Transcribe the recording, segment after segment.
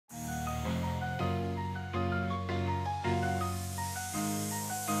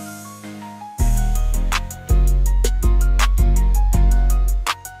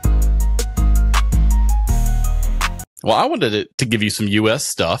Well, I wanted to give you some U.S.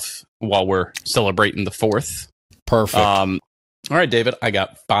 stuff while we're celebrating the 4th. Perfect. All right, David, I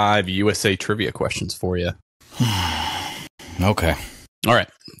got 5 USA trivia questions for you. Okay. All right.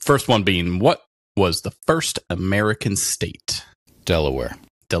 First one being, what was the first American state? Delaware.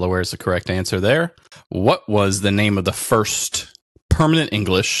 Delaware is the correct answer there. What was the name of the first permanent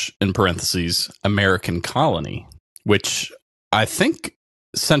English, in parentheses, American colony? Which I think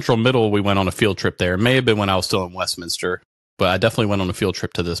Central Middle, we went on a field trip there. It may have been when I was still in Westminster, but I definitely went on a field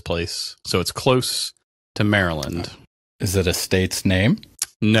trip to this place. So it's close to Maryland. Is it a state's name?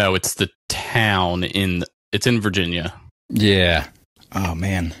 No, it's the town it's in Virginia. Yeah. Oh,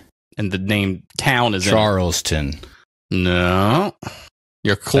 man. And the name town is Charleston. No.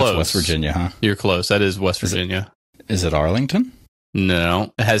 You're close. That's West Virginia, huh? You're close. That is West Virginia. Is it Arlington?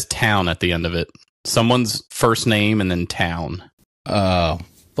 No. It has town at the end of it. Someone's first name and then town. Oh,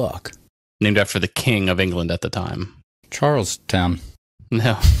 fuck. Named after the king of England at the time. Charlestown.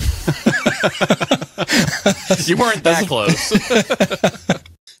 No. You weren't that close.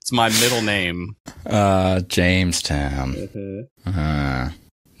 It's my middle name. Jamestown. Mm-hmm.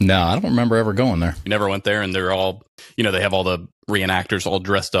 No, I don't remember ever going there. You never went there, and they're all, they have all the reenactors all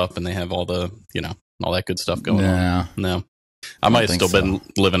dressed up, and they have all the, all that good stuff going on. No. I might have still been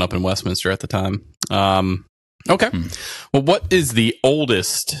living up in Westminster at the time. Okay. Well, what is the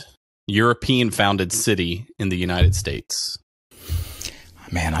oldest European-founded city in the United States?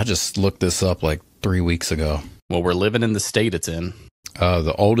 Man, I just looked this up like 3 weeks ago. Well, we're living in the state it's in.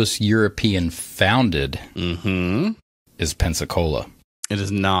 The oldest European founded is Pensacola. It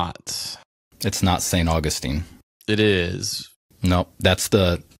is not. It's not St. Augustine. It is. No, that's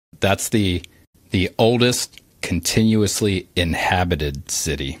the oldest continuously inhabited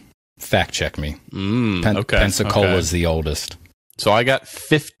city. Fact check me. Okay. Pensacola is the oldest. So I got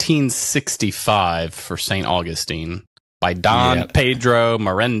 1565 for St. Augustine by Don Pedro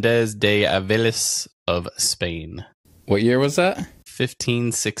Meréndez de Aviles of Spain. What year was that?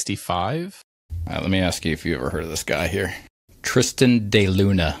 1565. Let me ask you if you ever heard of this guy here. Tristan de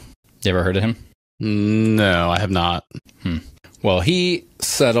Luna. You ever heard of him? No, I have not. Well, he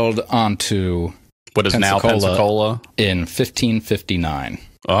settled onto what is now Pensacola in 1559.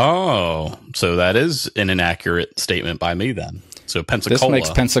 Oh, so that is an inaccurate statement by me then. So Pensacola. This makes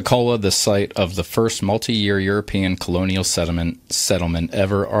Pensacola the site of the first multi-year European colonial settlement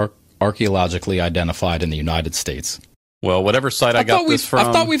ever archaeologically identified in the United States. Well, whatever site I got this from.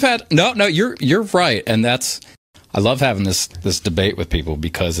 I thought we've had no. You're right, and I love having this debate with people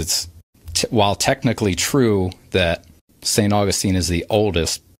because it's while technically true that St. Augustine is the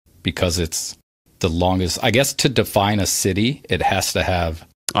oldest because it's the longest. I guess to define a city, it has to have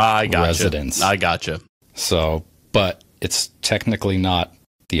residents. I gotcha. So, but it's technically not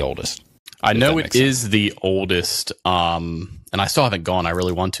the oldest. I know it is the oldest, and I still haven't gone. I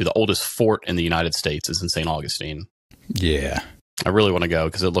really want to. The oldest fort in the United States is in St. Augustine. Yeah. I really want to go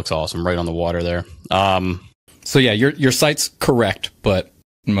because it looks awesome right on the water there. So yeah, your site's correct, but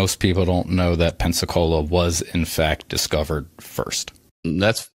most people don't know that Pensacola was in fact discovered first.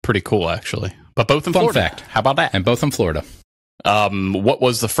 That's pretty cool, actually. But both in Florida. Fun fact. How about that? And both in Florida. What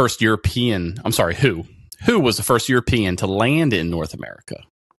was the first European? I'm sorry, who? Who was the first European to land in North America?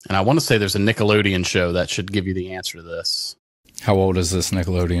 And I want to say there's a Nickelodeon show that should give you the answer to this. How old is this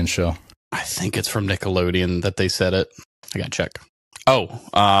Nickelodeon show? I think it's from Nickelodeon that they said it. I got to check. Oh,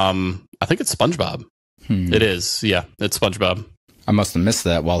 I think it's SpongeBob. It is. Yeah, it's SpongeBob. I must have missed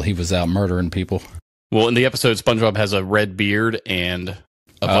that while he was out murdering people. Well, in the episode, SpongeBob has a red beard and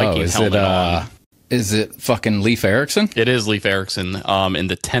a Viking helmet on. Is it fucking Leif Erikson? It is Leif Erikson. In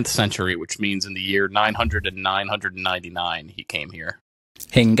the 10th century, which means in the year 900 and 999, he came here.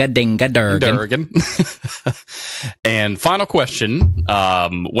 Hinga dinga durgan. And final question.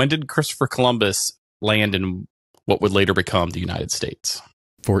 When did Christopher Columbus land in what would later become the United States?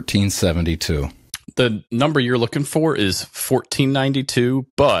 1472. The number you're looking for is 1492,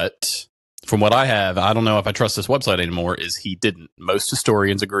 but from what I have, I don't know if I trust this website anymore, is he didn't. Most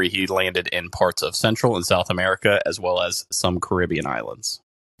historians agree he landed in parts of Central and South America, as well as some Caribbean islands.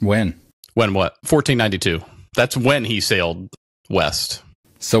 When? When what? 1492. That's when he sailed west.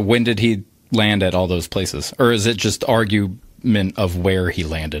 So when did he land at all those places? Or is it just argument of where he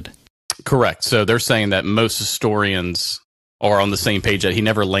landed? Correct. So they're saying that most historians are on the same page that he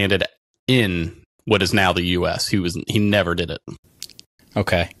never landed in what is now the U.S. He never did it.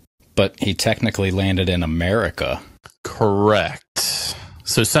 Okay. But he technically landed in America. Correct.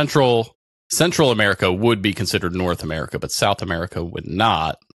 So Central America would be considered North America, but South America would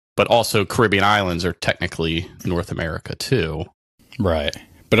not. But also Caribbean islands are technically North America too. Right.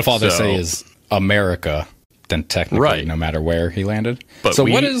 But if all they say is America, then technically, Right. no matter where he landed. But so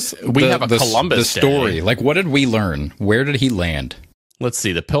we- what is we have a Columbus the story? Day. Like, what did we learn? Where did he land? Let's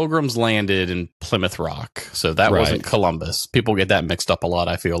see. The Pilgrims landed in Plymouth Rock, so that Right. wasn't Columbus. People get that mixed up a lot,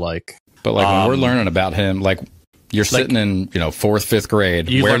 I feel like. But like when we're learning about him, like you're sitting in, 4th, 5th grade.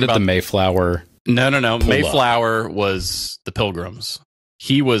 You Where learn did the about- Mayflower? No. Pull Mayflower was the Pilgrims.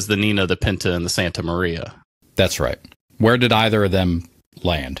 He was the Nina, the Pinta, and the Santa Maria. That's right. Where did either of them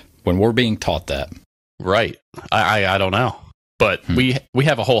land when we're being taught that? Right. I don't know. But we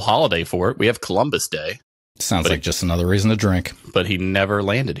have a whole holiday for it. We have Columbus Day, Sounds But like just another reason to drink. but he never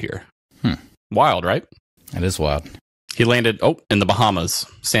landed here. Wild, right? It is wild. He landed, in the Bahamas,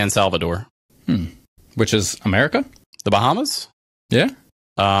 San Salvador. Which is America? The Bahamas? Yeah.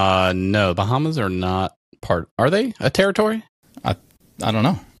 No, Bahamas are not part. Are they a territory? I don't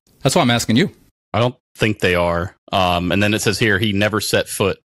know. That's why I'm asking you. I don't think they are. And then it says here he never set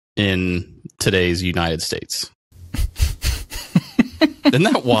foot in today's United States. Isn't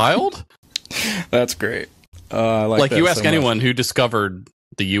that wild? That's great. Like you ask anyone who discovered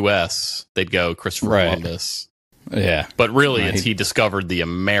the U.S., they'd go Christopher Right. Columbus. Yeah. But really, Right. he discovered the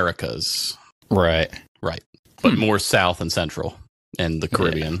Americas, Right. right? But more South and Central and the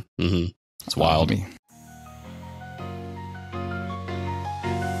Caribbean. It's wild.